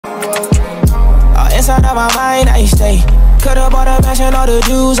Inside of my mind, I stay. Could've bought a mansion, all the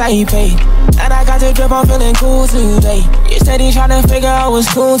dues I ain't paid. And I got the drip, I'm feeling cool today. You steady tryna figure out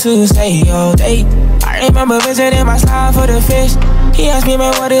what's cool to stay all day. I remember visiting my slide for the fish. He asked me,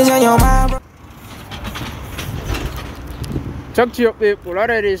 man, what is on your mind, bro? Talk to your people, what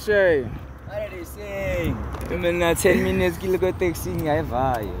are they saying? What are they saying? Man, 10 minutes, you look at taxing, I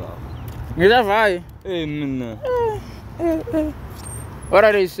have. You have I? Hey, man. What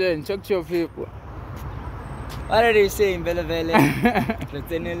are they saying? Talk to your people. What are they saying, Bella Bella?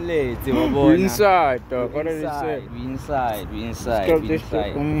 We inside, dog. What are they saying? We inside.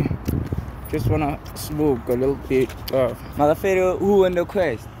 Just wanna smoke a little bit. Motherfucker, who won the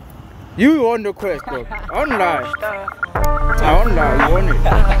quest? You won the quest, dog. Online. Online, you won it.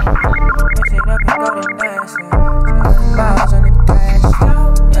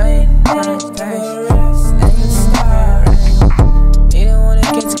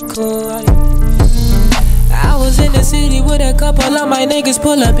 I was in the city with a couple of my niggas,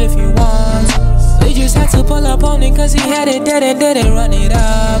 pull up if you want. We just had to pull up on it cause he had it dead and didn't run it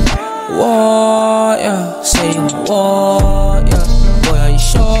up. Whoa, yeah, say whoa, yeah. Boy, are you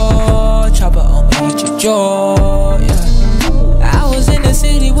sure? Chopper on me, hit your jaw, yeah. I was in the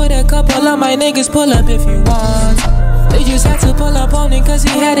city with a couple of my niggas, pull up if you want. We just had to pull up on it cause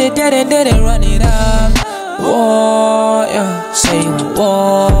he had it dead and didn't run it up. Whoa, yeah, say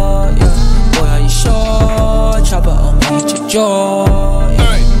whoa, yeah. Boy, are you sure? Chopper on me, hit your jaw,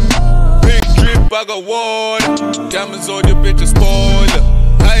 yeah. Hey, big drip, I got water. Diamonds on your bitch, a spoiler.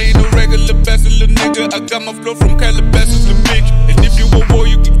 I ain't no regular bachelor nigga. I got my flow from Calabasas to bitch. And if you a war,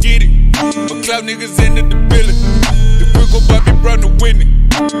 you can get it. But cloud niggas into the building. The quick go Bobby Brown to win it.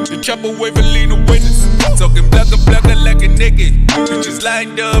 The chopper wave and lean the witness. Talking blacker like a nigga. Bitches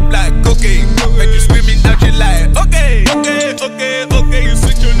lined up like cocaine. And you screaming out your lie. Okay. You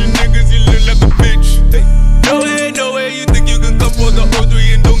switch on the niggas, you look like a bitch. Hey. No way, you think you can come for the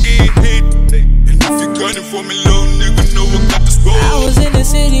O3 and don't get hit. Hey. And if you got it for me low, nigga, know I got the score. I was in the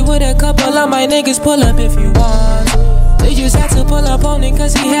city with a couple of my niggas, pull up if you want. We just had to pull up on it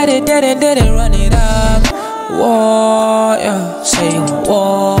cause he had it dead and didn't run it up. Whoa, yeah, say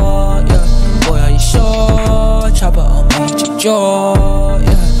whoa, yeah. Boy, are you sure? Chopper on me, hit your jaw,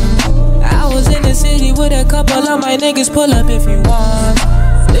 yeah. I was in the city with a couple of my niggas, pull up if you want.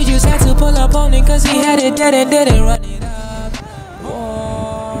 We just had to pull up on it cause he had it dead and didn't run it up.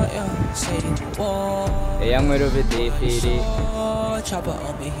 Whoa, yeah, say whoa. Hey, I'm going over there, Fede. Chopper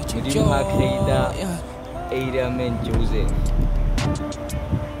on me, hit your Moet jaw, je maar kleden. yeah. Adam en Joseph.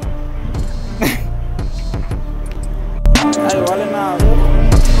 Hey, what now?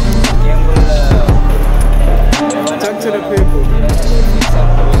 Talk to the people.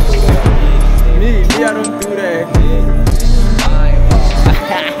 Me, I don't do that.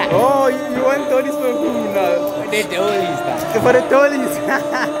 Oh, you want tollies for who now? The Tollies. For the tollies.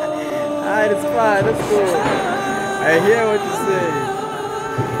 Ah, that's fine, that's cool. I hear what you say.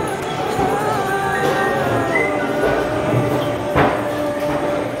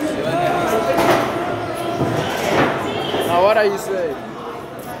 Now what are you saying?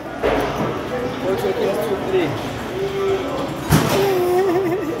 What's your things to play?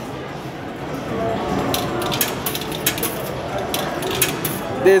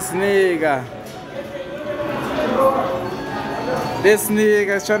 This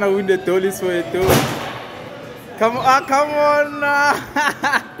nigga's trying to win the tollies for it too. Come on now.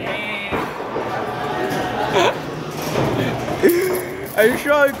 Are you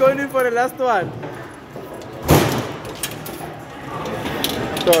sure you're going in for the last one?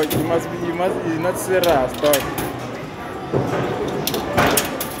 Dog, you're not serious, dog.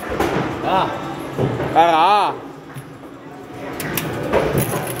 Ah.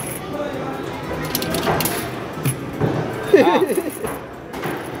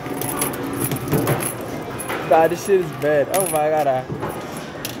 Nah, this shit is bad. Oh my god.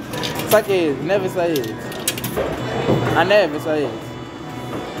 Say it. Never say it. I never say it.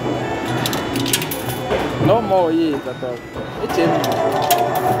 No more years, I thought. It's him.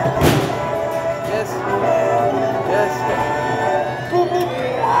 Yes.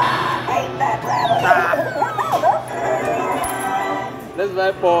 That's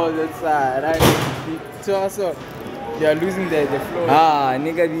my pause inside. Right? So also, they are losing the flow. Ah,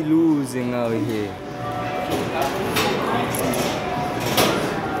 nigga be losing out here.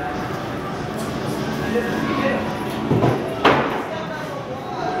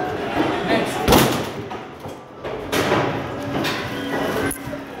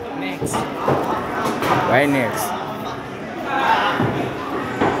 Next. Why next?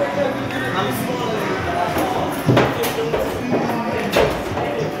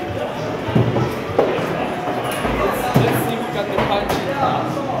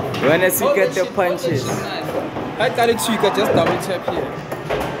 When I see get the punches. I got it trick, just double tap here.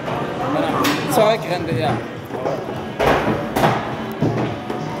 So I can do yeah.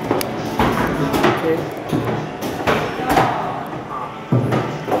 Okay.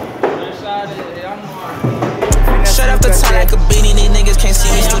 Straight off the top like a beanie, these niggas can't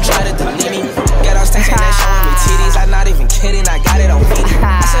see me, still try to delete me. Get on stage and they showing me titties, I'm not even kidding, I got it on video.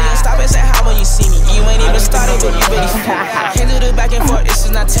 I say yo, stop and say hi when you see me. You ain't even started, but you ready for me. Can't do the back and forth, this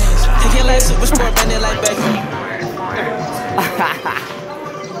is not tennis. Take it like super sport, bend it like Beckham.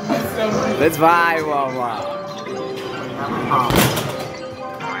 Let's vibe, mama.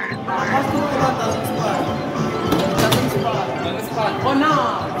 Oh no!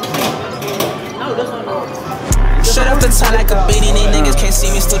 No, this one no. Straight off the top like a beanie, these niggas can't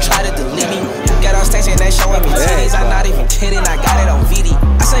see me, still try to delete me. Get on stage and they showing me titties, I'm not even kidding, I got it on VD.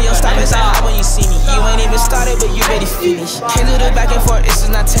 I say yo, stop and say hi when you see me. You ain't even started, but you ready finish. Can't do the back and forth, this is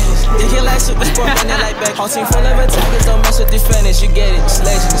not tennis. Take it like super sport, bend it like back. Whole team full of attackers, don't mess with defenders. You get it, it's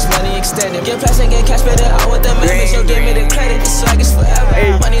legend, it's money extended. Get pass and get cash, better out with the members. Yo, give me the credit, this swag is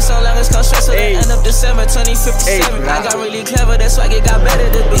forever. Money so long, it's gon' stress, so they end up December 2057. I got really clever, that's why it got better.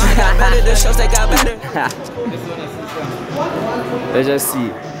 The bitch got better, the shows they got better. Let's just see.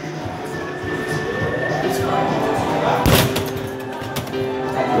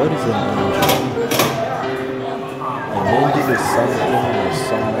 What is an angel? An angel is something or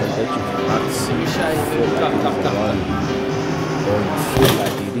someone that you cannot see. You feel like it's around you, or you feel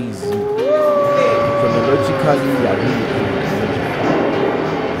like it is you. Chronologically, I really am an angel.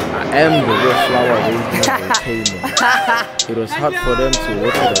 I am the red flower raised by volcano. It was hard for them to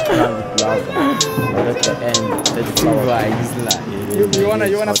water the plant with lava, but at the end, the flower is like. You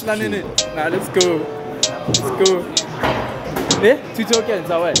wanna plan in it? Nah, let's go. Let's go. Eh? Two tokens,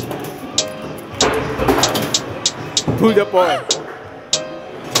 away. Pull the ball.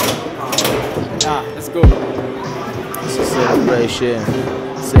 Ah, let's go. It's a celebration.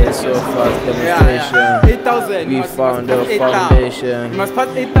 Say so fast demonstration. 8,000. We found the foundation. You must pass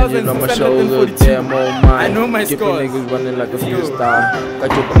 8,000. You know my shoulder, damn on mine. I know my scores. Niggas running like a freestyle.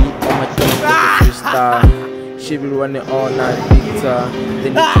 Got your beat on my tongue like a freestyle. She be running all night, big time.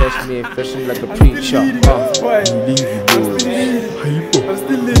 Then you catch me fishing like a preacher. I'm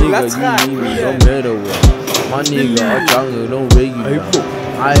still leading. Let's try. Nigga, you need me no matter what. My nigga, I'm jungle, don't regular.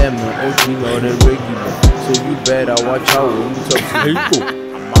 I am an OG, not a regular. So you better watch out when you talk to me.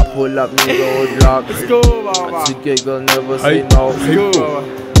 I'ma pull up, nigga, or drop. Let's go, mama. I think it girl never say no.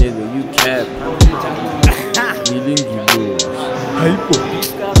 Nigga, you cap. Meaning you lose.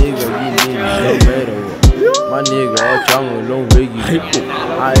 Nigga, you need me no matter what. My nigga, all jungle, don't regular.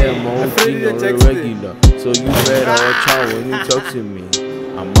 I am my own king, not a regular. So you better watch out when you talk to me.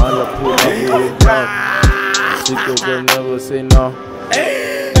 I'm all up, pull up with a drop. I think it girl never say no.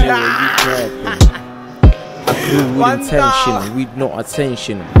 Nigga, you capping. With intention, with no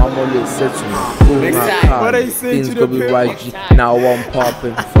attention. Mama always said to me, things gonna be right. Now I'm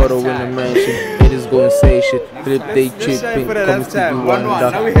popping, photo in the mansion. It is going say shit. Flip they tripping, comes to the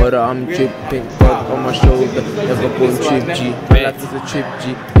wonder. But I'm tripping, up on my shoulder. Never going trip G. My life is a trip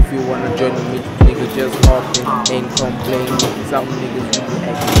G. If you wanna join me, nigga just hopping, ain't complaining. Some niggas really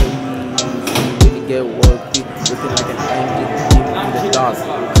acting, really get worthy, looking like an angel. In the dark,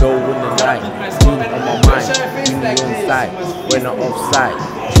 go in the night, on my mind, be on side, when I'm offside,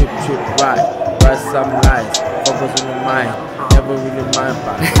 trip right some lies, focus on the mind, never really mind,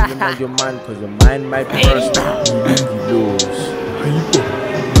 but you mind your mind, cause your mind might burst, you lose.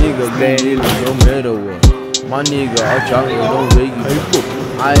 Nigga, you no matter what, my nigga, I'm jungle, don't regular,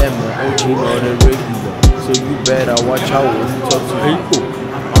 I am an OG, not a regular, so you better watch out when you talk to people.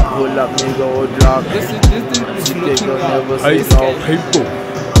 Pull up, nigga, or drop. This nigga never say no.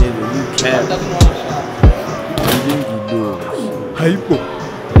 Nigga, you cap. You think you lose.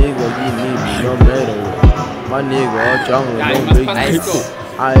 Nigga, you need me no matter what. My nigga, all jungle, no regular.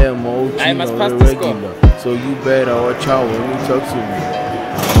 I am OG, not a regular. So you better watch out when you talk to me.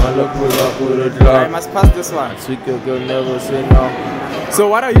 I'ma pull up with a drop. I must pass this one. Sweet girl never say no. So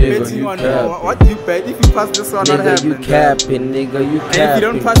what are you betting on? What do you bet if you pass this one? What happens? You capping, nigga, you capping. If you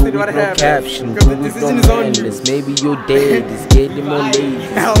don't pass it, what happens? Caption, because the decision is on you. Maybe you're dead, it's getting more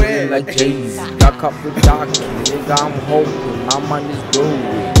ladies. Like Jay-Z, got couple dark, nigga, I'm hoping my man is growing.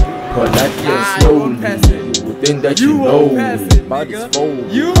 But that's slowly. You think that you know it, but it's fold. I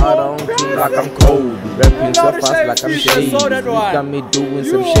don't feel like I'm cold. Rapping so fast like I'm shady. You got me doing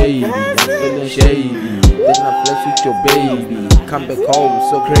some shady. I'm feeling shady. Then I flex with your baby. Come back home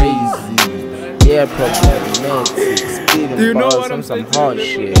so crazy. Yeah, problematic. Speeding bars on some hard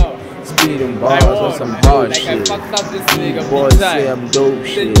shit. Speeding bars on some hard shit. fucked up this nigga. Boys say I'm dope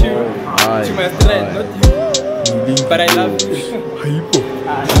shit. To my friend, not you. But I love you.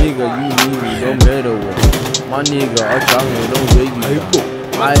 Nigga, you need me no matter what. My nigga, I'm trying don't regular.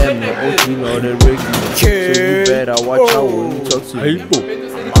 I am the OG, not the regular. So you better watch out when you talk to me.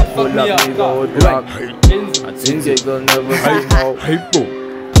 I pull up nigga or block. I think they gon' never come out. Nigga,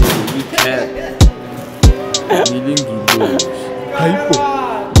 we can't.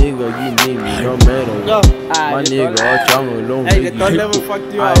 Nigga, you need me no matter what. My nigga, I'm trying don't regular.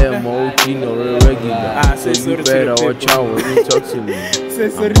 I am OG, not the regular. So you better watch out when you talk to me.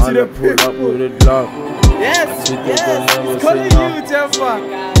 I'm gonna pull up with a block. Yes! So they gon' never It's say calling no. you, Jeffa.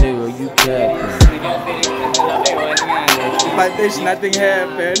 Nigga, you can't. But there's nothing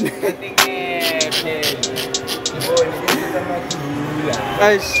happened.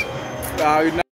 Guys,